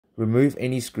Remove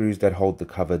any screws that hold the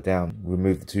cover down.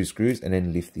 Remove the 2 screws and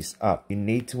then lift this up. You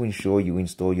need to ensure you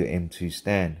install your M.2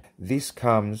 stand. This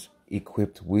comes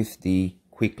equipped with the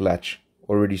quick latch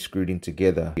already screwed in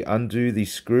together. You undo the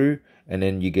screw and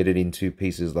then you get it in 2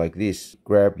 pieces like this.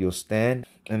 Grab your stand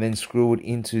and then screw it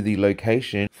into the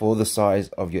location for the size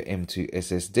of your M.2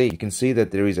 SSD. You can see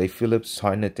that there is a Phillips.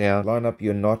 Tighten it down, line up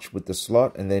your notch with the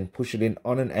slot and then push it in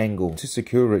on an angle. To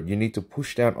secure it, you need to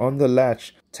push down on the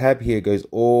latch. Tab here goes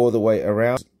all the way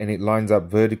around and it lines up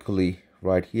vertically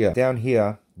right here. Down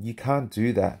here, you can't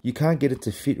do that. You can't get it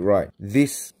to fit right.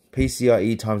 This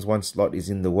PCIe ×1 slot is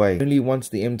in the way. Only once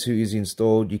the M.2 is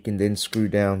installed, you can then screw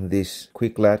down this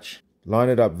quick latch, line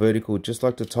it up vertical just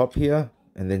like the top here,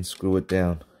 and then screw it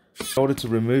down. In order to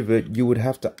remove it, you would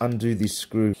have to undo this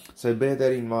screw. So bear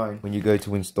that in mind when you go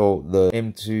to install the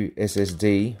M.2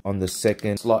 SSD on the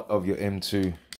second slot of your M.2.